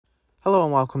Hello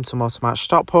and welcome to Motor Match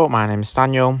Stockport. My name is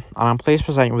Daniel and I'm pleased to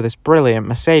present you with this brilliant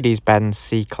Mercedes-Benz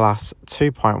C Class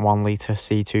 2.1 litre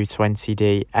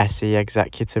C220d SE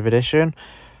Executive Edition.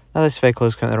 Now this vehicle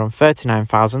has currently run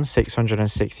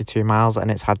 39,662 miles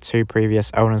and it's had two previous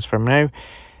owners from new.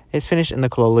 It's finished in the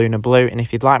colour Lunar Blue, and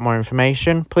if you'd like more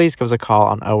information, please give us a call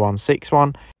on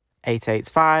 0161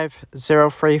 885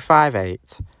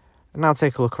 0358. Now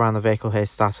take a look around the vehicle here.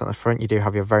 Starting at the front, you do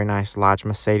have your very nice large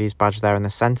Mercedes badge there in the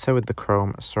centre with the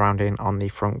chrome surrounding on the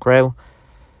front grille.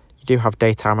 You do have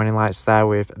daytime running lights there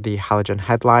with the halogen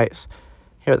headlights.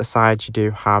 Here at the side you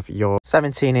do have your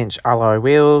 17-inch alloy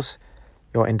wheels,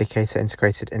 your indicator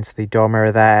integrated into the door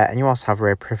mirror there, and you also have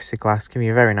rear privacy glass, giving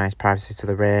you very nice privacy to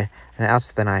the rear, and it adds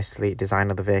to the nice sleek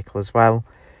design of the vehicle as well.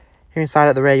 Here inside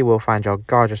at the rear you will find your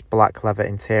gorgeous black leather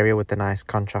interior with the nice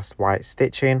contrast white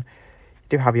stitching. You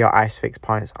do have your ISOFIX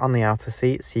points on the outer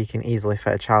seat, so you can easily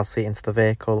fit a child seat into the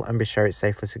vehicle and be sure it's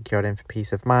safely secured in for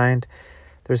peace of mind.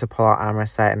 There is a pull-out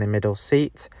armrest there in the middle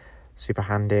seat, super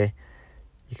handy.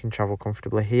 You can travel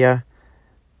comfortably here.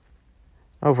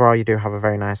 Overall, you do have a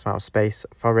very nice amount of space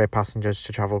for rear passengers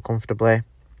to travel comfortably.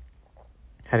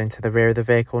 Heading to the rear of the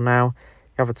vehicle now,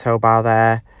 you have a tow bar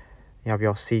there. You have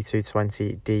your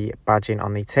C220d badging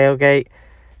on the tailgate.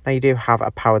 Now you do have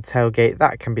a powered tailgate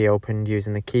that can be opened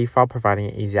using the key fob, providing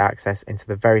you easy access into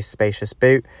the very spacious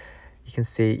boot. You can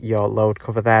see your load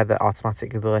cover there that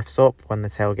automatically lifts up when the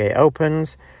tailgate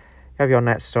opens. You have your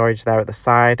net storage there at the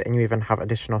side, and you even have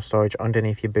additional storage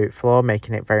underneath your boot floor,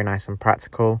 making it very nice and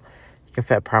practical. You can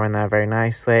fit a pram in there very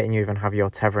nicely, and you even have your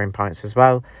tethering points as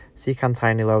well, so you can tie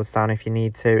any loads down if you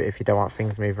need to, if you don't want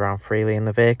things to move around freely in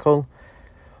the vehicle.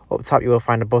 Up top you will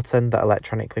find a button that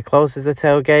electronically closes the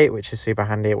tailgate, which is super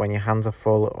handy when your hands are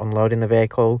full unloading the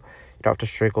vehicle. You don't have to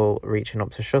struggle reaching up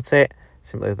to shut it,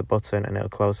 simply hit the button and it'll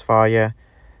close for you.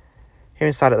 Here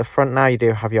inside at the front now you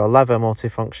do have your leather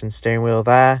multifunction steering wheel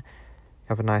there. You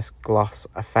have a nice gloss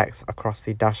effect across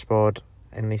the dashboard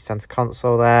in the centre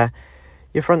console there.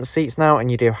 Your front seats now,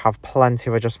 and you do have plenty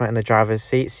of adjustment in the driver's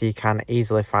seat, so you can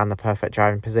easily find the perfect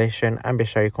driving position and be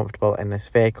sure you're comfortable in this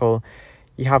vehicle.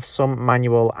 You have some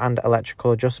manual and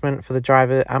electrical adjustment for the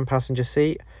driver and passenger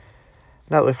seat.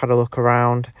 Now that we've had a look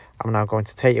around, I'm now going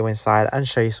to take you inside and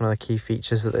show you some of the key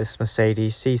features that this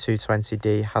Mercedes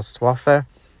C220d has to offer.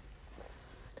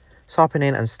 So hopping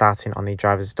in and starting on the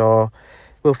driver's door,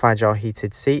 we'll find your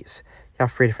heated seats. You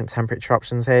have 3 different temperature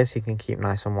options here, so you can keep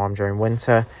nice and warm during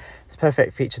winter. It's a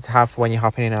perfect feature to have for when you're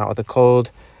hopping in and out of the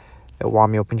cold. It'll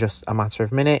warm you up in just a matter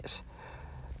of minutes.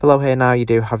 Below here now you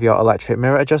do have your electric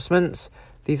mirror adjustments.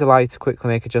 These allow you to quickly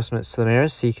make adjustments to the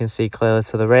mirrors so you can see clearly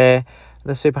to the rear. And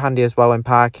they're super handy as well when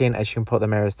parking, as you can put the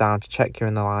mirrors down to check you're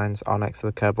in the lines or next to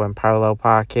the curb when parallel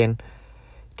parking.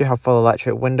 You do have full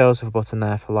electric windows with a button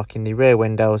there for locking the rear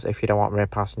windows if you don't want rear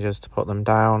passengers to put them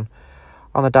down.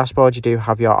 On the dashboard you do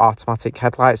have your automatic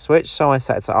headlight switch, so when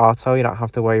set it to auto you don't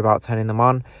have to worry about turning them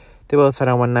on. They will turn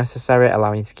on when necessary,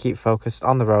 allowing you to keep focused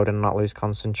on the road and not lose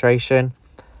concentration.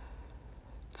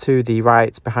 To the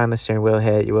right behind the steering wheel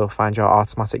here you will find your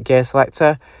automatic gear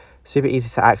selector. Super easy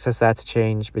to access there to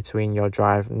change between your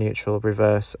drive, neutral,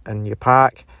 reverse and your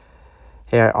park.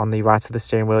 Here on the right of the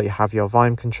steering wheel you have your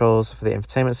volume controls for the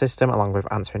infotainment system, along with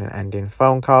answering and ending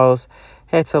phone calls.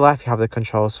 Here to the left you have the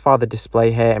controls for the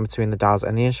display here in between the dials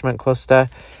and the instrument cluster.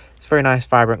 It's a very nice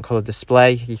vibrant coloured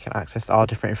display. You can access all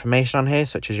different information on here,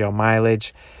 such as your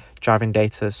mileage, driving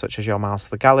data such as your miles to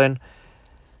the gallon.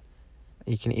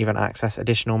 You can even access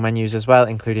additional menus as well,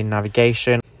 including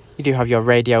navigation. You do have your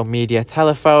radio, media,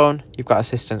 telephone. You've got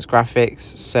assistance graphics,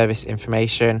 service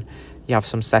information. You have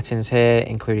some settings here,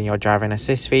 including your driving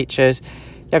assist features.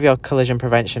 You have your collision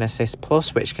prevention assist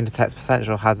plus, which can detect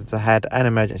potential hazards ahead and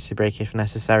emergency brake if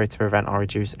necessary to prevent or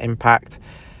reduce impact.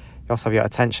 You also have your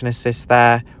attention assist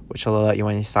there, which will alert you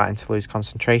when you're starting to lose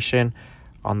concentration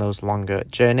on those longer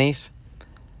journeys.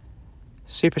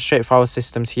 Super straightforward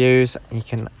system to use. You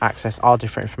can access all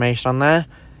different information on there.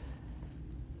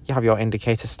 You have your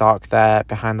indicator stalk there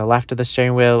behind the left of the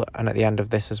steering wheel, and at the end of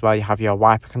this as well you have your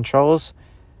wiper controls.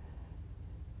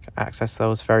 You can access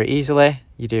those very easily.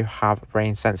 You do have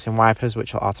rain sensing wipers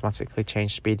which will automatically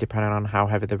change speed depending on how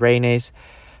heavy the rain is.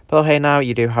 Below here now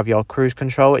you do have your cruise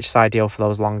control, which is ideal for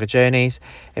those longer journeys.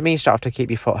 It means you don't have to keep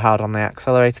your foot held on the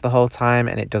accelerator the whole time,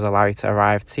 and it does allow you to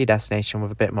arrive to your destination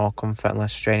with a bit more comfort and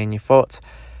less strain in your foot.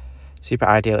 Super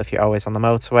ideal if you're always on the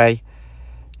motorway.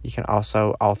 You can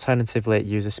also alternatively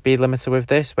use a speed limiter with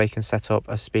this, where you can set up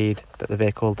a speed that the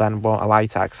vehicle then won't allow you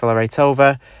to accelerate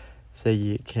over, so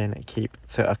you can keep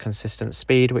to a consistent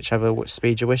speed, whichever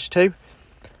speed you wish to.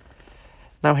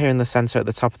 Now here in the centre at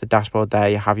the top of the dashboard there,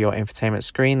 you have your infotainment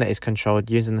screen that is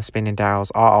controlled using the spinning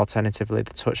dials or alternatively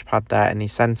the touchpad there in the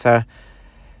centre.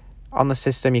 On the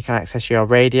system you can access your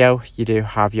radio. You do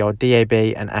have your DAB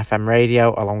and FM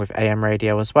radio along with AM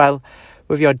radio as well.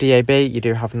 With your DAB you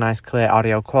do have nice clear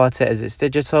audio quality as it's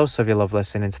digital, so if you love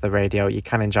listening to the radio you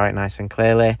can enjoy it nice and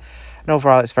clearly. And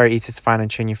overall it's very easy to find and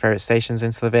tune your favourite stations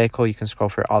into the vehicle. You can scroll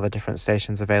through all the different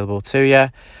stations available to you.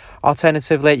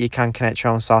 Alternatively, you can connect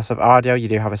your own source of audio. You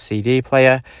do have a CD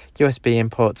player, USB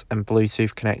input and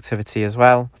Bluetooth connectivity as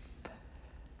well.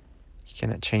 You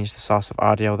can change the source of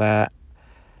audio there.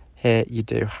 Here you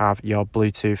do have your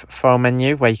Bluetooth phone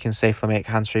menu where you can safely make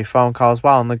hands-free phone calls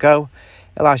while on the go.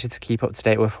 It allows you to keep up to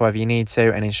date with whoever you need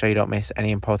to and ensure you don't miss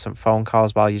any important phone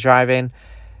calls while you're driving.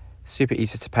 Super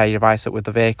easy to pair your device up with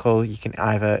the vehicle. You can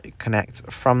either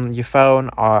connect from your phone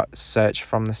or search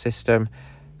from the system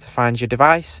to find your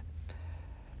device.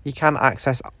 You can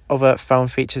access other phone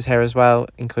features here as well,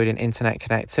 including internet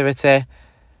connectivity.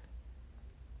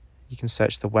 You can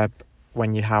search the web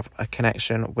when you have a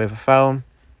connection with a phone.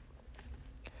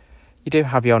 You do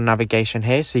have your navigation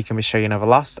here, so you can be sure you're never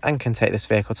lost and can take this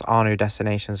vehicle to all new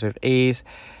destinations with ease.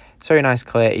 It's very nice,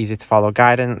 clear, easy to follow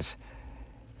guidance.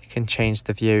 You can change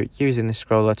the view using the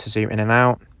scroller to zoom in and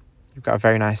out. You've got a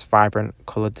very nice, vibrant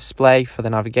coloured display for the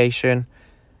navigation.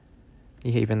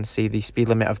 You even see the speed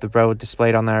limit of the road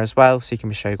displayed on there as well, so you can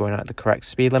be sure you're going at the correct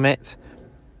speed limit.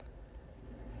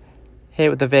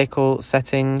 Here with the vehicle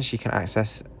settings, you can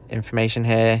access information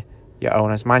here, your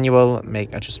owner's manual,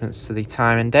 make adjustments to the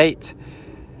time and date.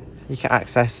 You can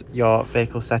access your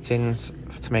vehicle settings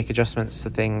to make adjustments to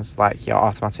things like your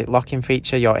automatic locking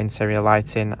feature, your interior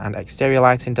lighting and exterior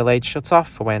lighting delayed shut off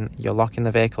for when you're locking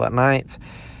the vehicle at night.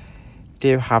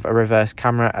 Do have a reverse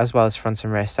camera as well as front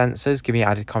and rear sensors, giving you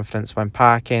added confidence when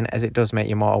parking, as it does make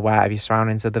you more aware of your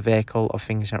surroundings of the vehicle or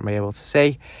things you won't be able to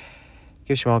see.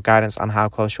 Gives you more guidance on how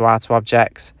close you are to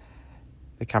objects.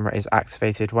 The camera is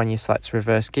activated when you select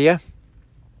reverse gear.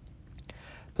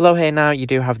 Below here now you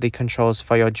do have the controls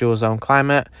for your dual zone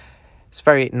climate. It's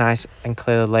very nice and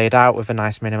clearly laid out with a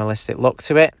nice minimalistic look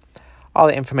to it. All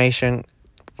the information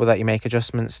that you make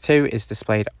adjustments to is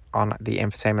displayed on the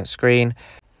infotainment screen.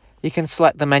 You can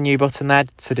select the menu button there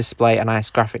to display a nice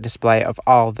graphic display of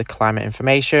all the climate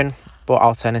information, but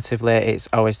alternatively it's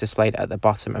always displayed at the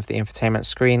bottom of the infotainment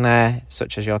screen there,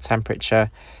 such as your temperature,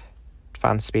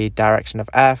 fan speed, direction of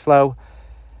airflow.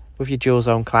 With your dual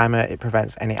zone climate, it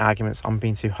prevents any arguments on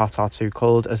being too hot or too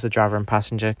cold, as the driver and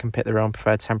passenger can pick their own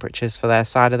preferred temperatures for their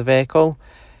side of the vehicle.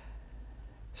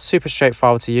 Super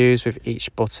straightforward to use with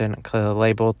each button clearly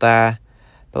labelled there.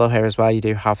 Below here as well you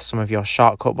do have some of your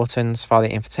shortcut buttons for the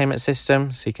infotainment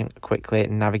system, so you can quickly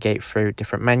navigate through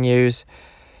different menus.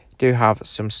 You do have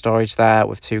some storage there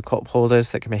with 2 cup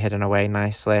holders that can be hidden away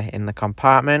nicely in the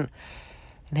compartment.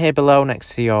 And here below,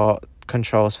 next to your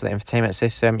controls for the infotainment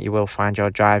system, you will find your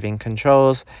driving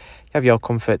controls. You have your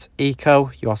Comfort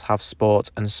Eco, you also have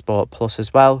Sport and Sport Plus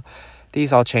as well.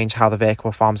 These all change how the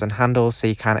vehicle performs and handles, so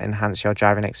you can enhance your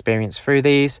driving experience through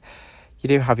these. You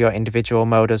do have your individual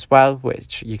mode as well,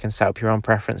 which you can set up your own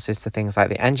preferences to things like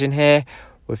the engine here,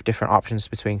 with different options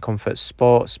between Comfort,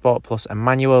 Sport, Sport Plus and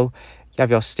Manual. You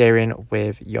have your steering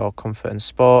with your Comfort and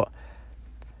Sport.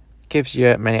 Gives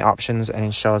you many options and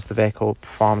ensures the vehicle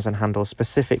performs and handles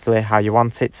specifically how you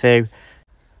want it to.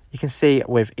 You can see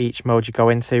with each mode you go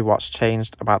into what's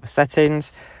changed about the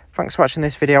settings. Thanks for watching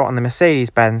this video on the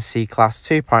Mercedes-Benz C Class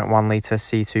 2.1 litre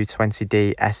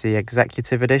C220d SE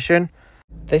Executive Edition.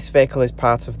 This vehicle is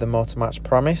part of the Motor Match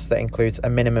promise that includes a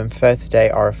minimum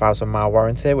 30-day or 1,000-mile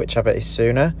warranty, whichever is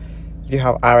sooner. You do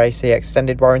have RAC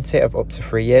extended warranty of up to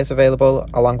 3 years available,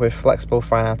 along with flexible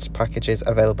finance packages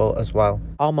available as well.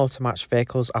 All Motor Match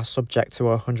vehicles are subject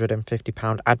to a £150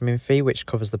 admin fee, which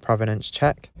covers the provenance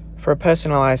check. For a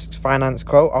personalised finance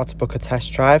quote or to book a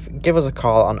test drive, give us a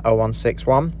call on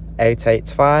 0161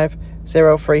 885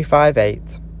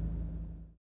 0358.